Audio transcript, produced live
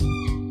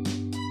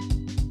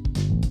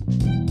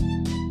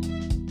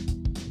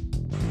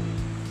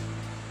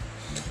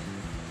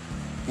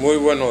Muy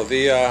buenos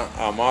días,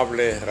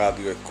 amable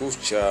radio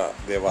escucha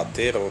de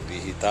Batero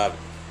Digital.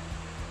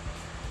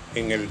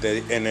 En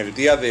el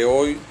día de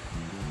hoy,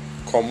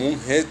 como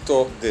un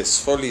gesto de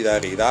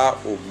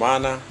solidaridad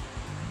humana,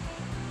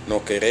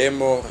 nos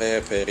queremos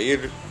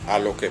referir a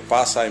lo que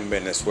pasa en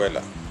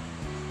Venezuela.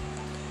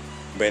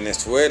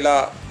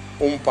 Venezuela,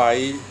 un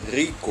país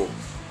rico,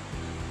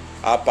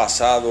 ha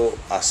pasado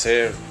a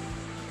ser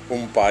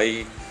un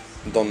país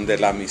donde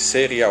la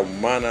miseria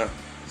humana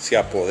se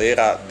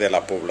apodera de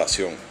la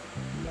población.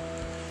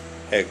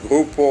 El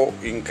grupo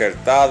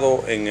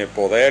injertado en el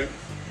poder,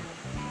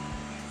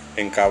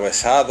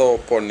 encabezado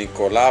por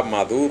Nicolás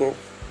Maduro,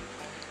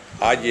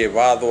 ha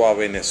llevado a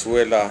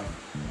Venezuela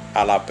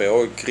a la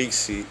peor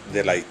crisis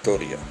de la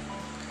historia,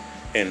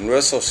 en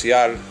lo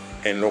social,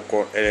 en lo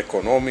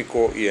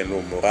económico y en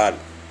lo moral.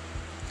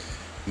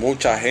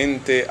 Mucha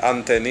gente ha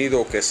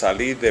tenido que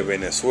salir de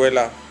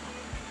Venezuela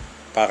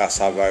para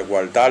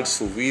salvaguardar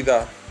su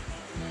vida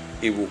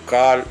y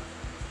buscar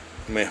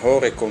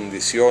mejores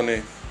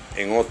condiciones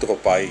en otro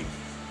país.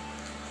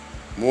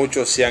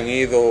 Muchos se han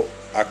ido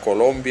a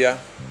Colombia,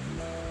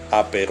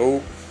 a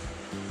Perú,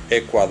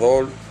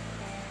 Ecuador,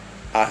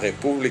 a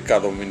República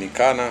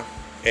Dominicana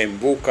en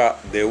busca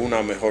de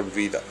una mejor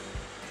vida.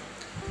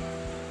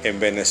 En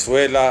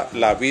Venezuela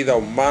la vida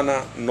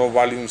humana no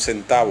vale un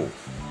centavo,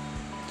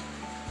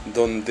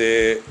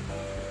 donde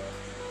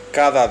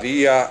cada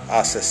día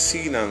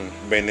asesinan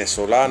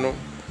venezolanos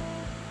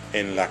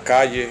en la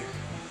calle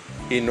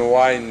y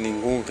no hay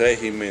ningún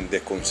régimen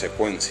de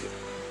consecuencia.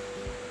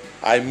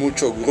 Hay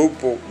muchos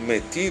grupos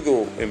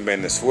metidos en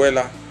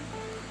Venezuela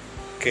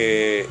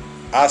que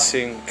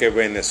hacen que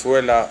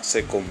Venezuela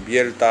se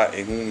convierta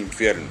en un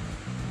infierno.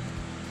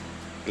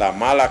 La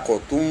mala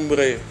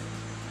costumbre,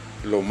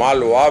 los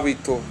malos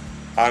hábitos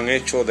han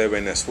hecho de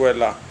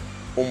Venezuela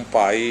un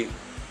país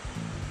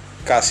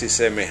casi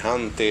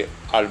semejante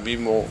al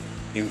mismo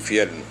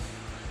infierno.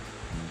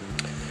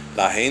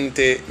 La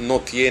gente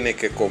no tiene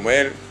que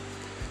comer,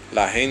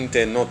 la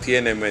gente no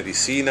tiene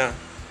medicina,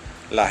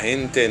 la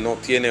gente no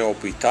tiene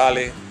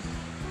hospitales,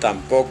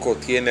 tampoco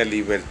tiene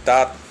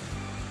libertad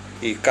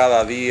y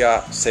cada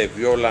día se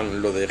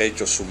violan los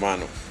derechos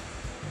humanos.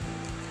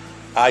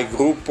 Hay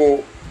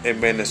grupos en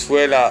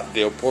Venezuela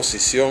de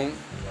oposición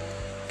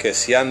que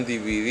se han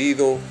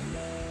dividido.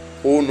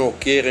 Unos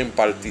quieren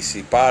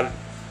participar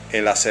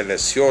en las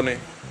elecciones,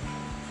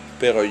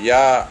 pero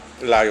ya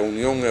la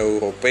Unión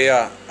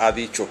Europea ha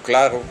dicho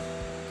claro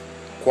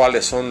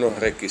cuáles son los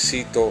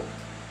requisitos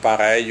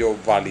para ellos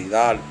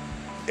validar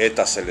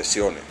estas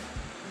elecciones.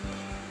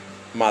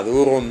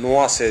 Maduro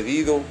no ha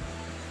cedido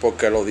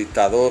porque los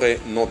dictadores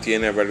no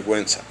tienen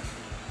vergüenza.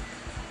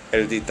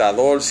 El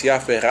dictador se ha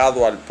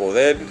aferrado al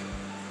poder,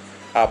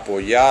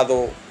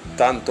 apoyado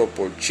tanto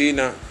por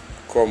China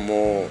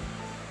como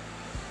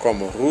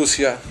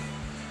Rusia,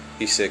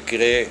 y se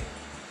cree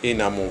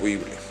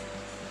inamovible.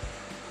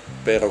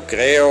 Pero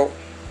creo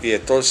y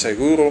estoy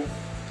seguro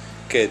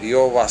que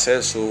Dios va a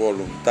hacer su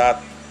voluntad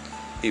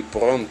y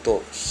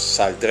pronto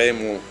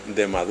saldremos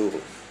de Maduro.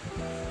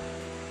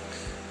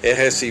 He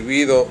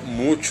recibido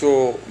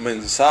muchos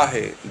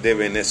mensajes de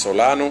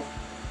venezolanos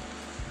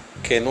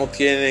que no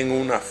tienen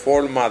una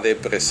forma de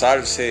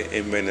expresarse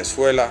en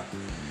Venezuela,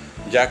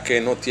 ya que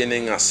no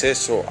tienen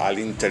acceso al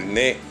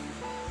internet,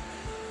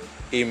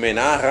 y me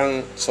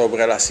narran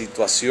sobre la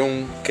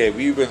situación que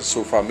vive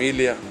su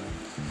familia,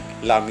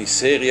 la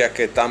miseria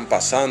que están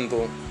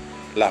pasando,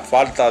 la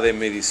falta de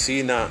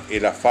medicina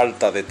y la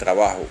falta de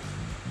trabajo,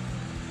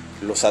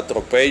 los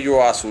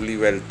atropellos a su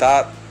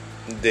libertad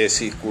de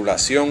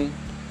circulación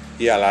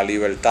y a la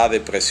libertad de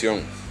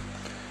expresión.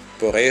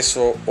 Por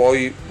eso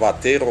hoy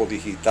Batero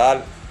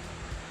Digital,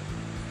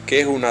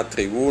 que es una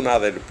tribuna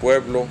del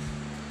pueblo,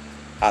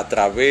 a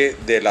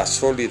través de la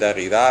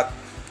solidaridad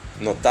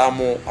nos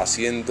estamos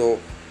haciendo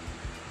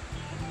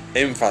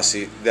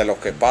énfasis de lo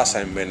que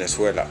pasa en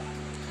Venezuela.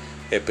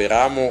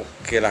 Esperamos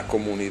que la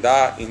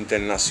comunidad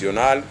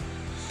internacional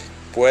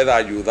pueda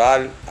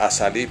ayudar a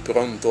salir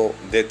pronto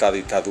de esta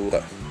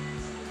dictadura.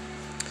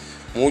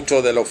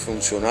 Muchos de los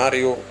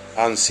funcionarios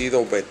han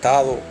sido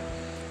vetados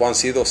o han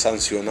sido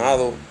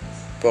sancionados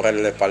por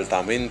el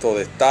Departamento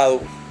de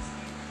Estado,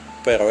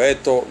 pero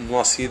esto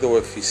no ha sido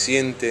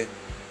eficiente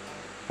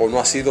o no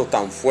ha sido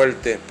tan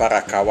fuerte para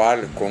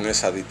acabar con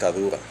esa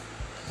dictadura.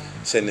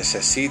 Se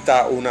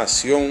necesita una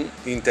acción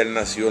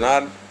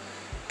internacional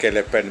que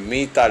le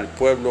permita al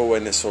pueblo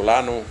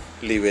venezolano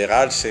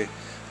liberarse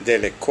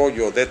del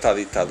escollo de esta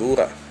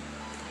dictadura.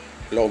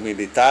 Los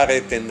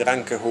militares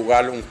tendrán que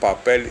jugar un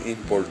papel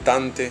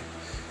importante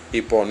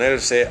y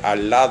ponerse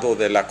al lado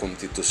de la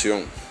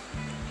Constitución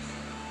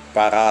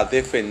para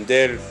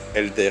defender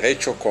el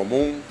derecho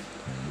común,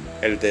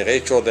 el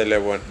derecho de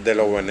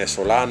los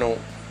venezolanos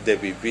de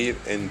vivir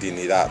en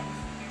dignidad.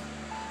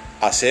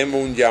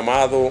 Hacemos un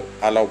llamado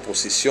a la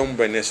oposición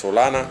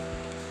venezolana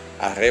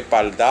a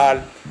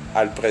respaldar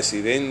al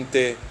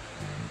presidente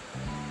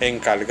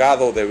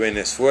encargado de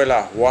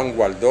Venezuela, Juan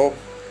Guaidó,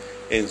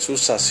 en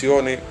sus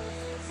acciones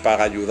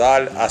para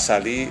ayudar a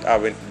salir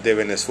de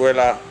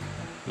Venezuela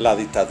la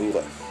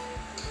dictadura.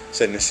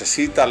 Se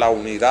necesita la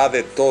unidad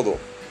de todos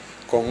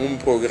con un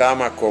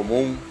programa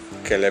común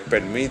que le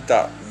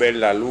permita ver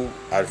la luz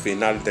al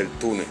final del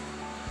túnel.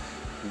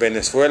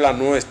 Venezuela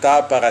no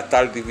está para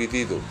estar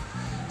dividido.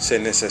 Se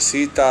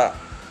necesita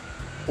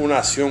una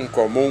acción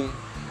común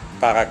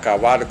para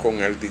acabar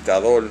con el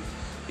dictador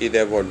y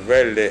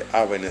devolverle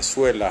a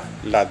Venezuela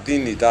la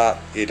dignidad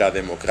y la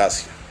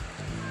democracia.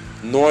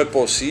 No es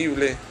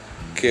posible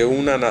que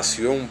una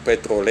nación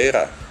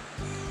petrolera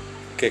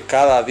que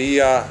cada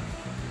día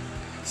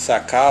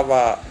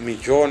sacaba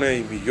millones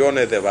y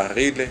millones de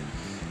barriles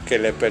que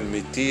le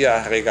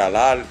permitía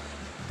regalar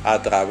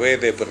a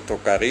través de Puerto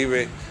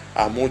Caribe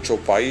a muchos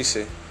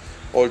países,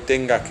 hoy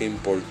tenga que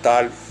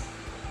importar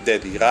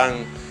de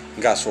Irán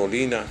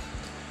gasolina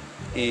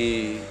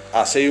y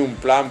hacer un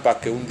plan para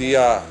que un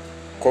día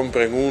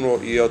compren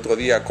uno y otro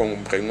día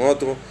compren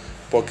otro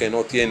porque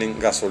no tienen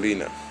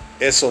gasolina.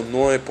 Eso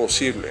no es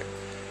posible.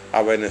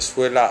 A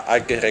Venezuela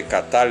hay que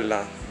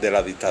rescatarla de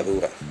la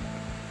dictadura.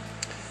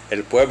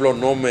 El pueblo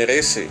no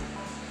merece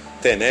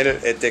tener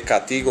este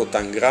castigo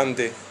tan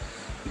grande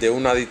de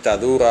una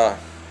dictadura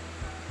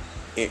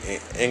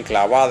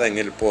enclavada en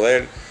el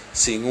poder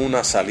sin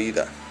una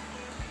salida.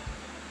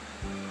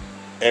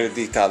 El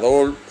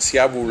dictador se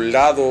ha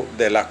burlado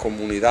de la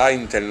comunidad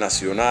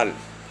internacional,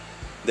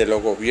 de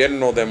los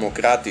gobiernos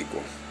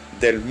democráticos,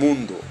 del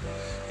mundo,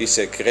 y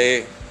se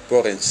cree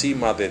por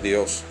encima de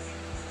Dios.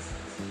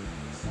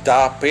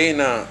 Da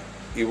pena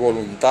y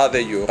voluntad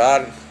de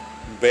llorar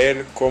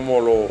ver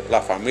cómo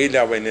la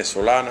familia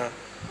venezolana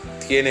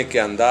tiene que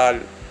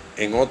andar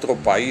en otros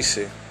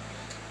países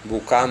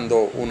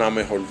buscando una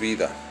mejor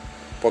vida,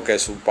 porque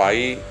su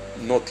país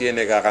no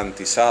tiene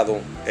garantizado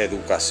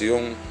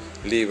educación,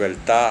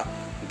 libertad,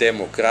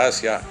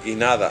 democracia y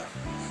nada.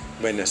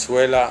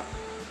 Venezuela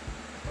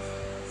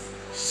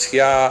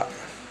se ha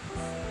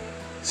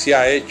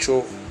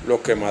hecho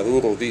lo que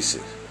Maduro dice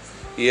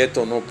y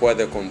esto no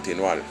puede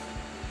continuar.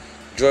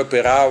 Yo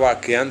esperaba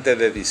que antes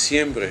de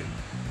diciembre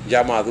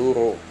ya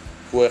Maduro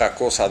fuera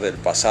cosa del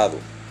pasado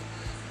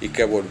y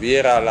que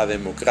volviera a la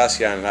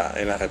democracia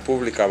en la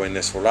República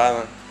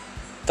Venezolana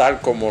tal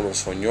como lo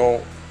soñó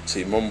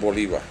Simón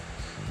Bolívar,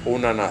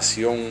 una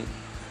nación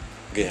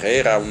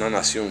guerrera, una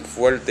nación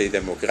fuerte y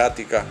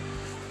democrática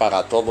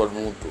para todo el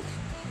mundo.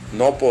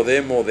 No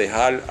podemos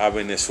dejar a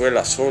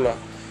Venezuela sola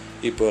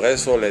y por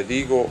eso le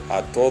digo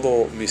a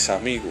todos mis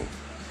amigos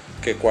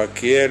que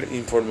cualquier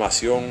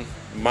información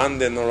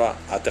mándenosla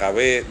a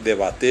través de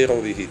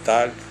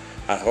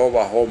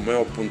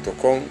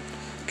baterodigital@hotmail.com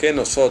que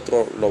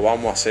nosotros lo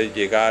vamos a hacer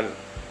llegar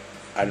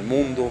al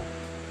mundo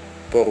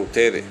por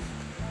ustedes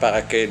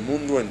para que el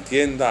mundo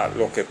entienda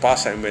lo que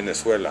pasa en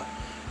Venezuela,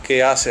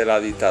 qué hace la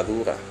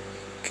dictadura,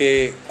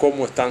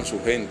 cómo están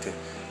su gente.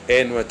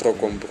 Es nuestro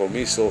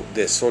compromiso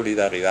de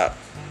solidaridad.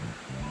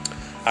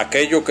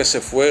 Aquellos que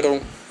se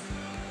fueron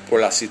por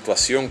la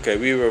situación que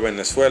vive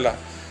Venezuela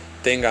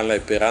tengan la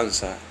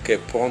esperanza que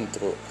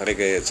pronto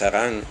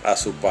regresarán a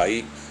su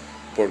país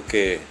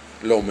porque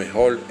lo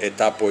mejor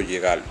está por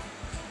llegar.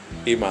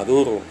 Y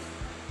Maduro,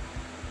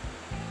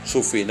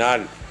 su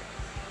final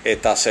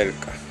está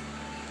cerca.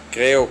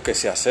 Creo que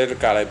se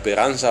acerca la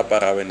esperanza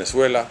para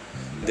Venezuela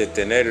de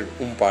tener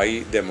un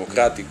país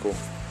democrático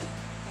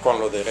con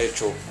los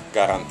derechos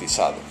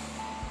garantizados.